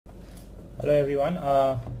Hello everyone,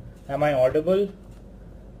 am I audible?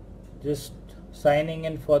 Just signing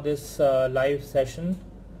in for this live session,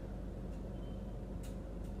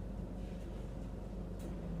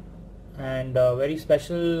 and very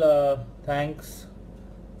special thanks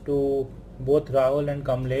to both Rahul and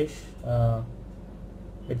Kamlesh.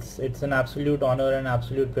 It's an absolute honor and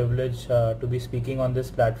absolute privilege to be speaking on this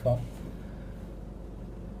platform,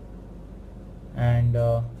 and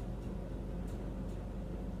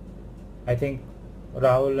I think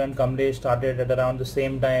Rahul and Kamlesh started at around the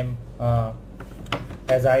same time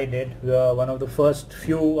as I did. We were one of the first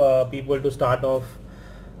few people to start off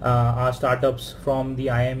our startups from the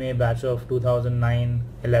IIM A batch of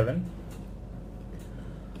 2009-11.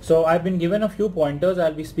 So I've been given a few pointers.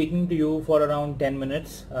 I'll be speaking to you for around 10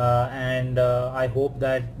 minutes and I hope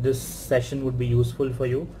that this session would be useful for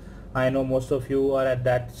you. I know most of you are at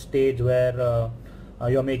that stage where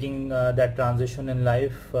you're making that transition in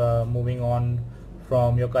life, moving on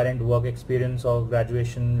from your current work experience or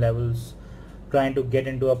graduation levels, trying to get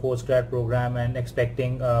into a postgrad program and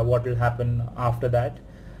expecting what will happen after that.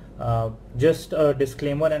 Just a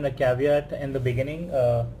disclaimer and a caveat in the beginning.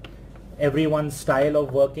 Everyone's style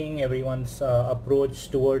of working, everyone's approach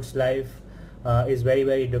towards life is very,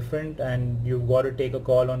 very different, and you've got to take a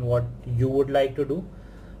call on what you would like to do.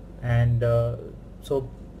 And so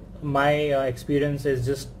my experience is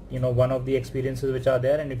just one of the experiences which are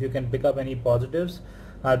there, and if you can pick up any positives,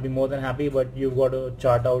 I'll be more than happy, but you've got to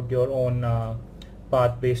chart out your own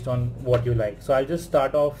path based on what you like. So I'll just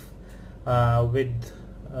start off with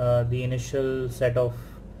the initial set of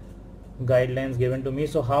guidelines given to me.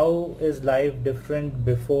 So how is life different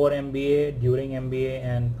before MBA, during MBA,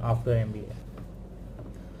 and after MBA?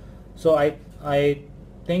 So I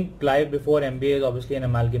think life before MBA is obviously an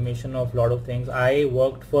amalgamation of a lot of things. I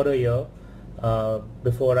worked for a year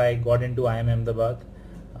before I got into IIM Ahmedabad.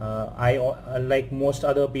 I, like most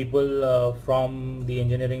other people from the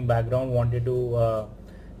engineering background, wanted to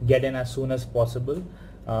get in as soon as possible.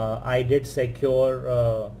 I did secure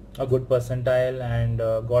a good percentile and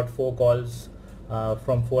got 4 calls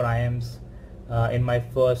from 4 IIMs in my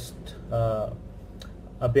first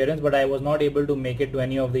appearance, but I was not able to make it to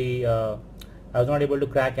any of the I was not able to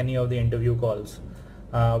crack any of the interview calls,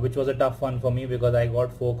 which was a tough one for me because I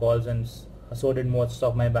got 4 calls and so did most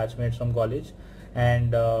of my batchmates from college,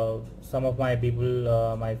 and some of my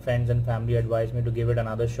people, my friends and family, advised me to give it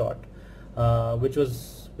another shot, which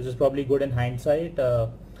is probably good in hindsight.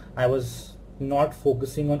 I was not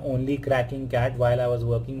focusing on only cracking CAT while I was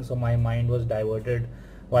working, so my mind was diverted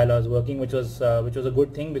while I was working, which was a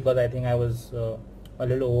good thing, because I think I was a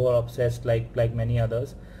little over obsessed like many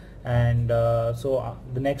others. And so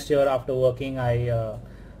the next year after working, I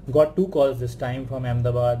got 2 calls this time from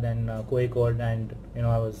Ahmedabad and Kozhikode, and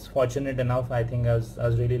I was fortunate enough. I think I was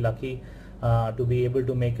really lucky to be able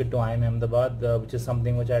to make it to IIM Ahmedabad, which is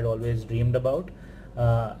something which I had always dreamed about,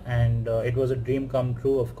 and it was a dream come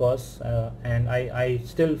true, of course, and I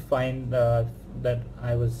still find that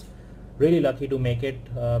I was really lucky to make it,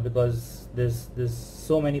 because there's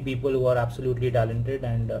so many people who are absolutely talented,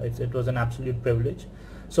 and it was an absolute privilege.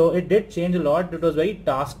 So it did change a lot. It was very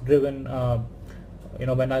task driven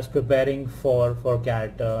when I was preparing for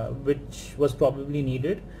CAT, which was probably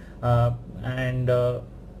needed, and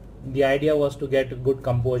the idea was to get good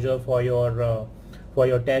composure for your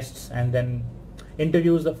tests, and then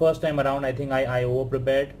interviews. The first time around, I think I over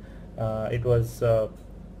prepared. It was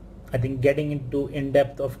I think getting into in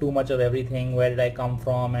depth of too much of everything. Where did I come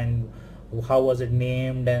from, and how was it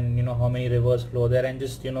named, and how many rivers flow there, and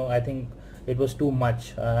just I think it was too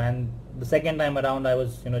much. And the second time around, I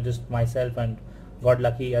was just myself and got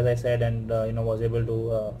lucky, as I said, and was able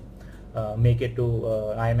to make it to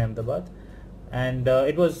IIM Ahmedabad. And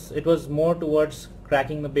it was more towards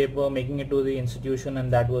cracking the paper, making it to the institution,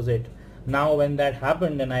 and that was it. Now when that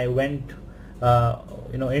happened and I went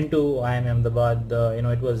into IIM Ahmedabad,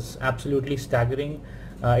 it was absolutely staggering.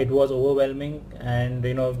 It was overwhelming, and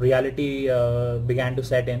reality began to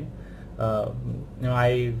set in.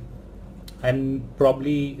 I'm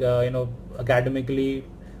probably academically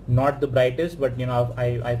not the brightest, but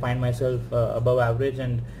I find myself above average,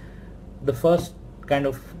 and the first kind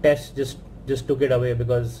of test just took it away,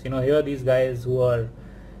 because here are these guys who are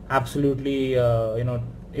absolutely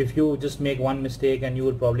if you just make one mistake, and you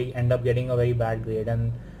will probably end up getting a very bad grade.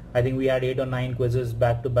 And I think we had 8 or 9 quizzes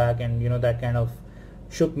back to back, and that kind of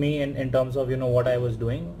shook me in terms of what I was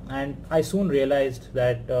doing. And I soon realized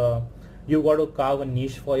that you got to carve a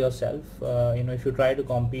niche for yourself. If you try to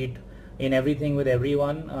compete in everything with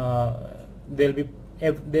everyone, there'll be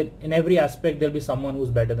in every aspect there'll be someone who's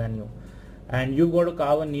better than you, and you've got to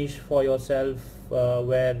carve a niche for yourself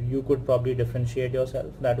where you could probably differentiate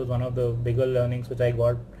yourself. That was one of the bigger learnings which I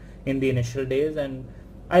got in the initial days, and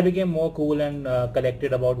I became more cool and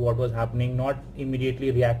collected about what was happening, not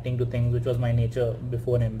immediately reacting to things, which was my nature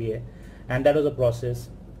before MBA. And that was a process.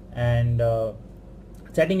 And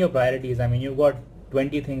setting your priorities. I mean, you've got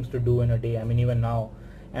 20 things to do in a day. I mean, even now,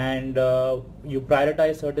 and you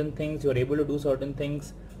prioritize certain things. You're able to do certain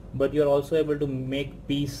things, but you're also able to make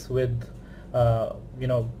peace with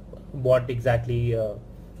what exactly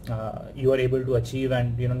you are able to achieve,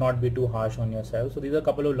 and not be too harsh on yourself. So these are a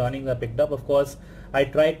couple of learnings I picked up. Of course, I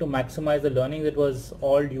tried to maximize the learnings. It was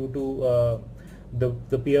all due to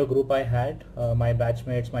the peer group I had, my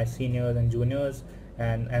batchmates, my seniors and juniors,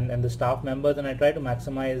 and the staff members, and I tried to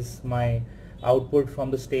maximize my output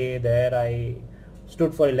from the stay there. I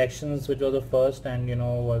stood for elections, which was the first, and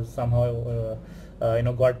was somehow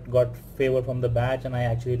got favor from the batch, and I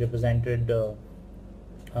actually represented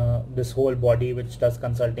this whole body which does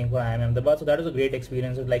consulting for IIM Ahmedabad. So that was a great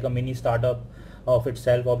experience. It's like a mini startup of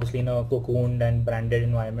itself, obviously in a cocooned and branded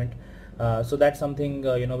environment. So that's something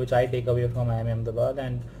which I take away from IIM Ahmedabad.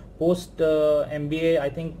 And post MBA, I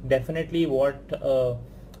think definitely what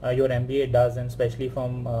your MBA does, and especially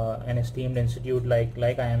from an esteemed institute like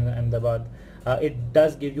IIM Ahmedabad, it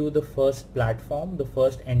does give you the first platform, the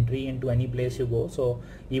first entry into any place you go. So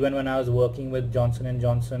even when I was working with Johnson &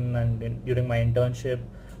 Johnson and during my internship,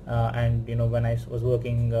 and when I was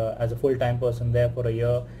working as a full-time person there for a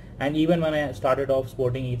year, and even when I started off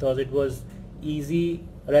Sporting Ethos, it was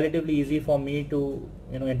relatively easy for me to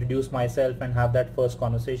introduce myself and have that first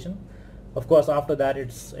conversation. Of course, after that,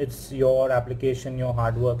 it's your application, your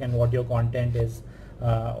hard work, and what your content is,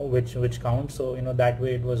 which counts. So that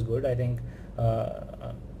way it was good. I think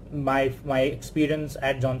my experience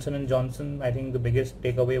at Johnson & Johnson, I think the biggest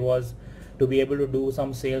takeaway was to be able to do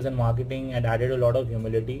some sales and marketing, and added a lot of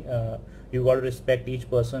humility. You got to respect each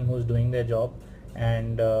person who's doing their job,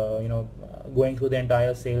 and going through the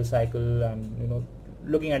entire sales cycle, and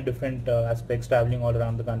looking at different aspects, traveling all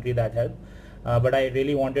around the country, that helped. But I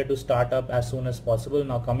really wanted to start up as soon as possible.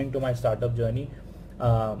 Now, coming to my startup journey,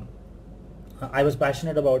 I was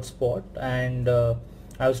passionate about sport, and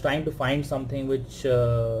I was trying to find something which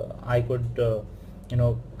I could,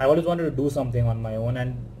 I always wanted to do something on my own,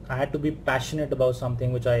 and I had to be passionate about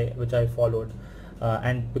something which I followed,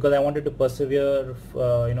 and because I wanted to persevere,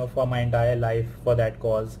 for my entire life for that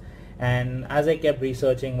cause. And as I kept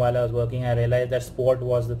researching while I was working, I realized that sport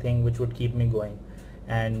was the thing which would keep me going.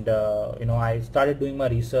 And I started doing my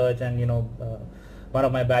research, and one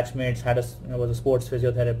of my batchmates was a sports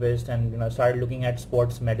physiotherapist, and started looking at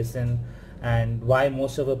sports medicine and why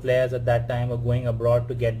most of the players at that time were going abroad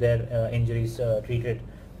to get their injuries treated.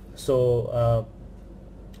 So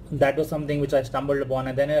that was something which I stumbled upon,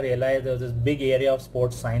 and then I realized there was this big area of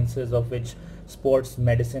sports sciences, of which sports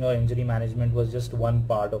medicine or injury management was just one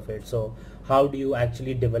part of it. So how do you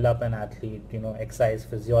actually develop an athlete? Exercise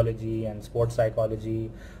physiology and sports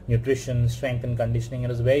psychology, nutrition, strength and conditioning. It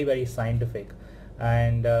was very, very scientific.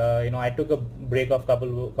 And I took a break of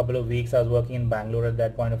couple of weeks. I was working in Bangalore at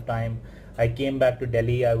that point of time. I came back to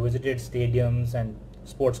Delhi. I visited stadiums and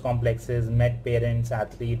sports complexes, met parents,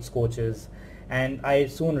 athletes, coaches, and I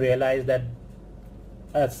soon realized that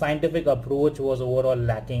a scientific approach was overall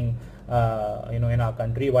lacking in our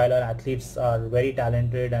country. While our athletes are very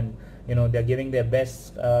talented and they're giving their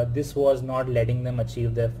best, this was not letting them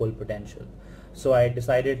achieve their full potential. So I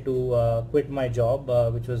decided to quit my job,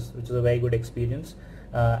 which was a very good experience,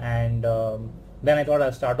 and then I thought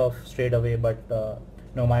I'd start off straight away. But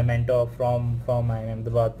my mentor from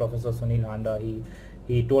Ahmedabad, Professor Sunil Handa,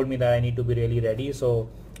 he told me that I need to be really ready. So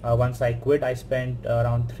once I quit, I spent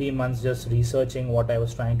around 3 months just researching what I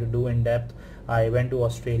was trying to do in depth. I went to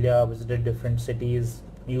Australia, visited different cities,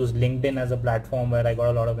 used LinkedIn as a platform where I got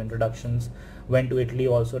a lot of introductions, went to Italy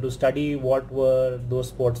also to study what were those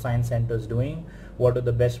sports science centers doing, what are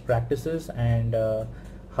the best practices, and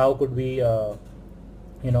how could we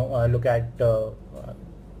look at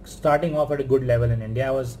starting off at a good level in India.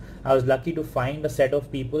 I was lucky to find a set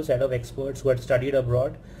of experts who had studied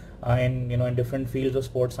abroad in different fields of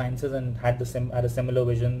sports sciences, and had a similar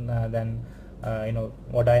vision than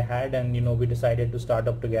what I had, and we decided to start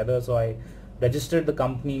up together. So I registered the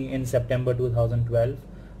company in September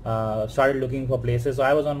 2012, started looking for places. So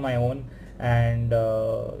I was on my own, and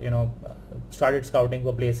started scouting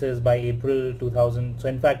for places by April 2000. So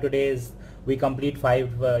in fact, we complete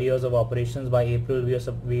 5 years of operations. By April,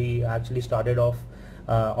 we actually started off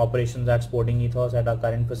operations at Sporting Ethos at our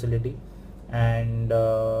current facility. And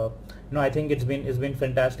No, I think it's been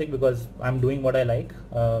fantastic because I'm doing what I like.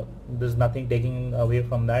 There's nothing taking away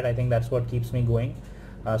from that. I think that's what keeps me going.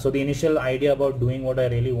 So the initial idea about doing what I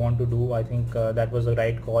really want to do, I think that was the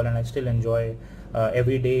right call, and I still enjoy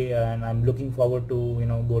every day, and I'm looking forward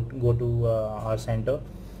to go to our center.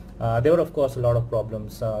 There were of course a lot of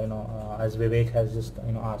problems, as Vivek has just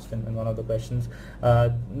asked in one of the questions.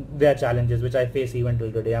 There are challenges which I face even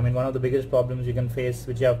till today. I mean, one of the biggest problems you can face,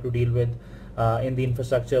 which you have to deal with in the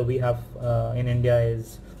infrastructure we have in India,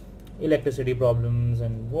 is electricity problems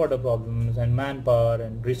and water problems and manpower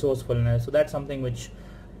and resourcefulness. So that's something which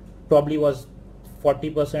probably was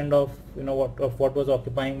 40% of what was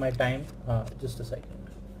occupying my time. Just a second.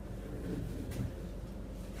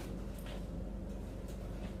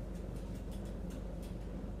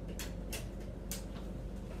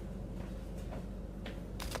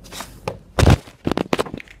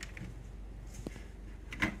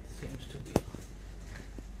 Seems to be.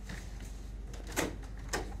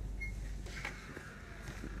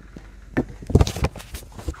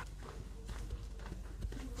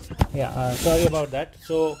 Yeah, sorry about that.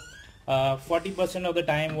 So 40% of the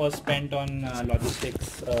time was spent on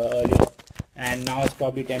logistics earlier, and now it's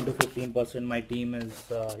probably 10 to 15%. My team is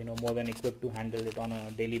more than equipped to handle it on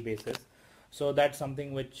a daily basis. So that's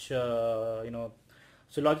something which I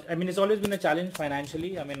mean, it's always been a challenge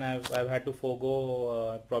financially. I mean, I've had to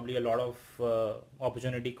forego probably a lot of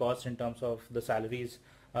opportunity costs in terms of the salaries,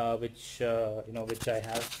 which I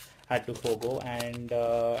have had to forego, and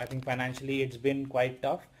I think financially it's been quite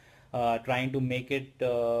tough trying to make it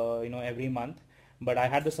every month. But I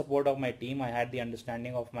had the support of my team. I had the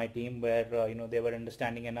understanding of my team, where they were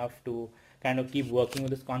understanding enough to kind of keep working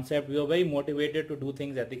with this concept. We were very motivated to do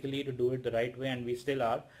things ethically, to do it the right way, and we still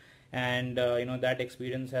are. And that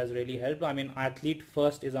experience has really helped. I mean, athlete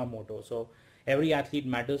first is our motto. So every athlete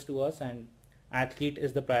matters to us, and athlete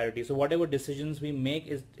is the priority. So whatever decisions we make,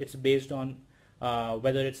 it's based on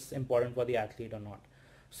whether it's important for the athlete or not.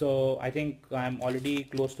 So I think I'm already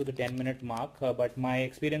close to the 10-minute mark, but my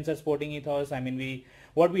experience at Sporting Ethos, I mean,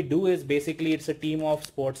 what we do is basically it's a team of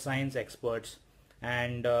sports science experts,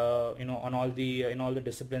 and on all the in all the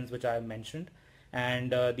disciplines which I have mentioned.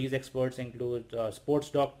 And these experts include sports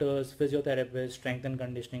doctors, physiotherapists, strength and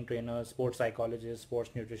conditioning trainers, sports psychologists,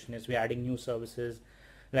 sports nutritionists. We're adding new services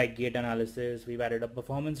like gait analysis. We've added a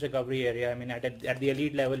performance recovery area. I mean, at the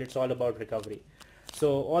elite level, it's all about recovery.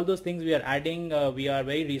 So all those things we are adding. We are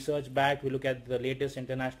very research backed. We look at the latest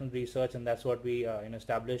international research, and that's what we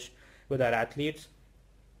establish with our athletes.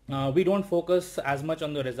 We don't focus as much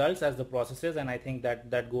on the results as the processes, and I think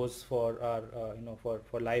that goes for our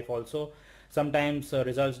for life also. Sometimes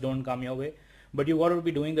results don't come your way, but you got to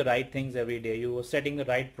be doing the right things every day. You are setting the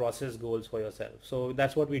right process goals for yourself. So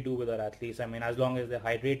that's what we do with our athletes. I mean, as long as they're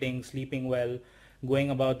hydrating, sleeping well, going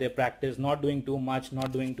about their practice, not doing too much,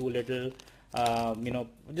 not doing too little,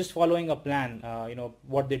 just following a plan,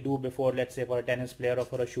 what they do before, let's say for a tennis player or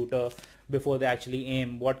for a shooter, before they actually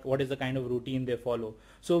aim, what is the kind of routine they follow.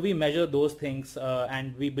 So we measure those things,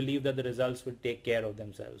 and we believe that the results will take care of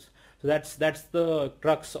themselves. So that's the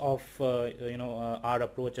crux of our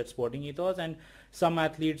approach at Sporting Ethos. And some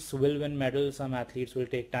athletes will win medals, some athletes will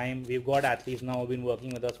take time. We've got athletes now who've been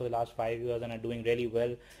working with us for the last 5 years and are doing really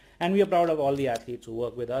well, and we are proud of all the athletes who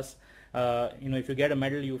work with us. If you get a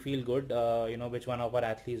medal, you feel good, which one of our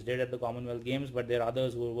athletes did at the Commonwealth Games, but there are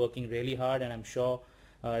others who are working really hard, and I'm sure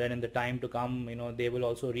that in the time to come, they will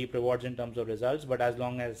also reap rewards in terms of results. But as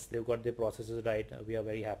long as they've got their processes right, we are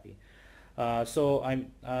very happy. That's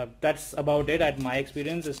about it. At my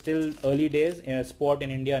experience, it's still early days. Sport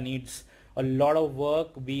in India needs a lot of work.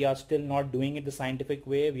 We are still not doing it the scientific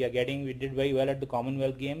way. We did very well at the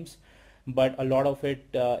Commonwealth Games, but a lot of it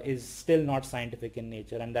is still not scientific in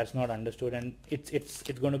nature, and that's not understood, and it's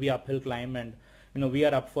going to be uphill climb, and we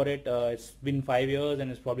are up for it. It's been 5 years,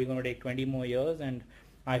 and it's probably going to take 20 more years, and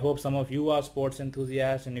I hope some of you are sports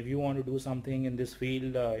enthusiasts, and if you want to do something in this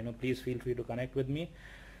field, please feel free to connect with me.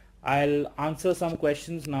 I'll answer some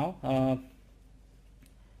questions now.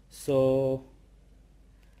 So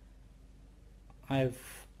I've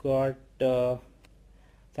got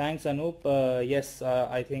thanks, Anup. Yes,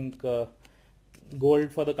 I think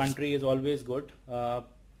gold for the country is always good,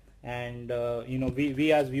 and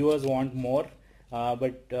we as viewers want more.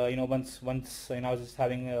 But once I was just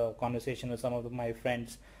having a conversation with some of my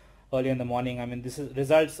friends early in the morning. I mean, this is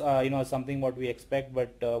results, something what we expect,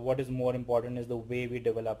 but what is more important is the way we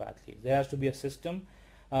develop athletes. There has to be a system,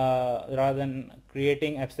 rather than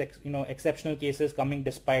creating exceptional cases coming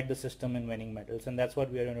despite the system and winning medals, and that's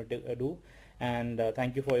what we are going to do. And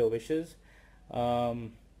thank you for your wishes.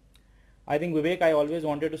 I think Vivek, I always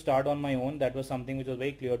wanted to start on my own. That was something which was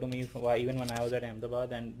very clear to me even when I was at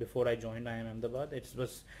Ahmedabad and before I joined IIM Ahmedabad. It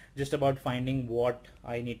was just about finding what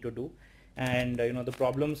I need to do. And the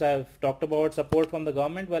problems I've talked about, support from the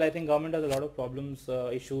government. Well, I think government has a lot of problems,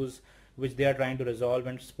 issues which they are trying to resolve,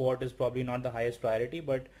 and sport is probably not the highest priority.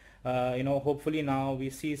 But hopefully now we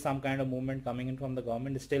see some kind of movement coming in from the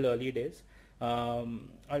government. It's still early days.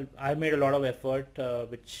 I've made a lot of effort,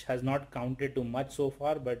 which has not counted too much so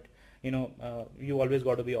far, but you always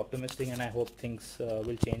got to be optimistic, and I hope things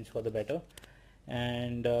will change for the better.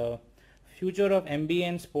 And future of MBA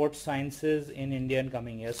and sports sciences in India in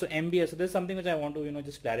coming years. So MBA, so there's something which I want to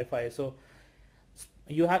just clarify. So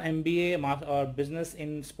you have MBA or business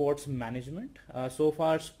in sports management. So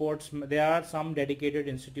far there are some dedicated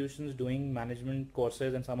institutions doing management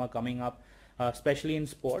courses, and some are coming up, especially in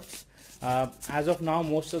sports. As of now,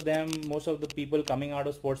 most of the people coming out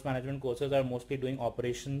of sports management courses are mostly doing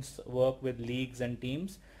operations work with leagues and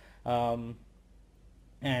teams.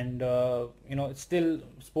 It's still,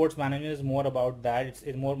 sports management is more about that.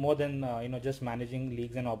 It's more than just managing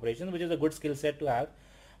leagues and operations, which is a good skill set to have.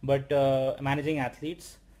 But managing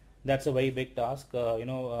athletes, that's a very big task.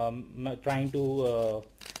 Trying to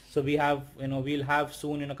so we'll have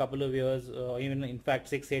soon, in a couple of years, even in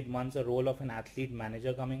fact 6-8 months, a role of an athlete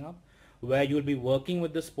manager coming up, where you'll be working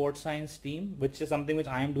with the sports science team, which is something which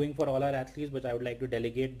I am doing for all our athletes, but I would like to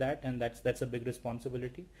delegate that, and that's a big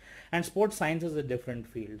responsibility. And sports science is a different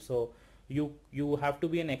field, so you have to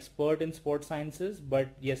be an expert in sports sciences, but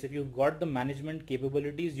yes, if you've got the management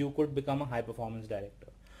capabilities, you could become a high performance director.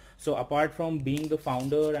 So apart from being the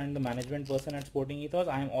founder and the management person at Sporting Ethos,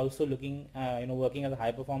 I am also looking, working as a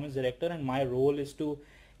high performance director, and my role is to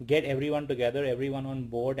get everyone together, everyone on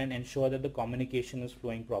board, and ensure that the communication is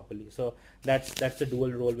flowing properly. So that's the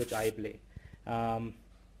dual role which I play.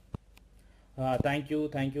 Thank you,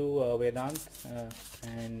 Vedant,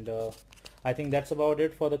 and I think that's about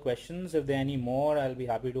it for the questions. If there are any more, I'll be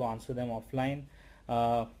happy to answer them offline.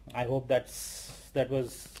 I hope that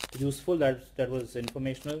was useful, that was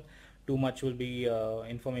informational. Too much will be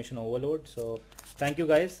information overload. So thank you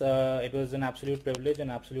guys. It was an absolute privilege and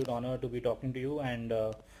absolute honor to be talking to you, and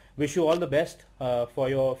wish you all the best for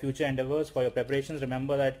your future endeavors, for your preparations.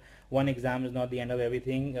 Remember that one exam is not the end of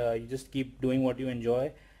everything. You just keep doing what you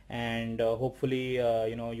enjoy, and hopefully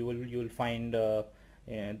you will find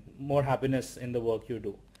more happiness in the work you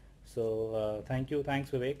do. So thanks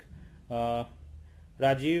Vivek.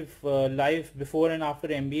 Rajiv, life before and after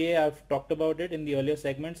MBA, I've talked about it in the earlier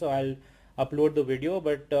segment, so I'll upload the video,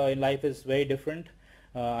 but life is very different.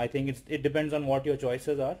 I think it depends on what your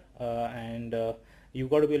choices are, and you've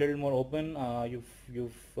got to be a little more open.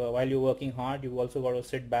 While you're working hard, you've also got to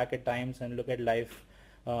sit back at times and look at life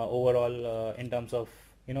overall, in terms of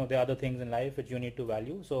there are other things in life which you need to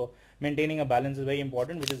value. So maintaining a balance is very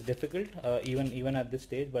important, which is difficult even at this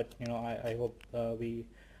stage, but I hope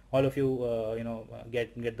all of you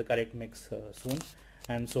get the correct mix soon,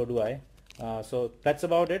 and so do I. So that's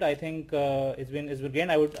about it. I think it's been great.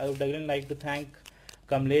 I would again like to thank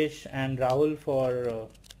Kamlesh and Rahul for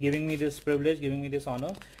giving me this privilege, giving me this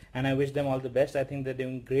honor, and I wish them all the best. I think they're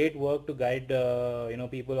doing great work to guide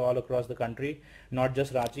people all across the country, not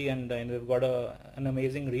just Ranchi, and they've got an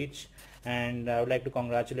amazing reach, and I would like to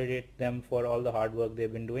congratulate them for all the hard work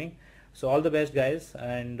they've been doing. So all the best, guys,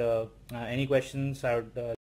 and any questions I would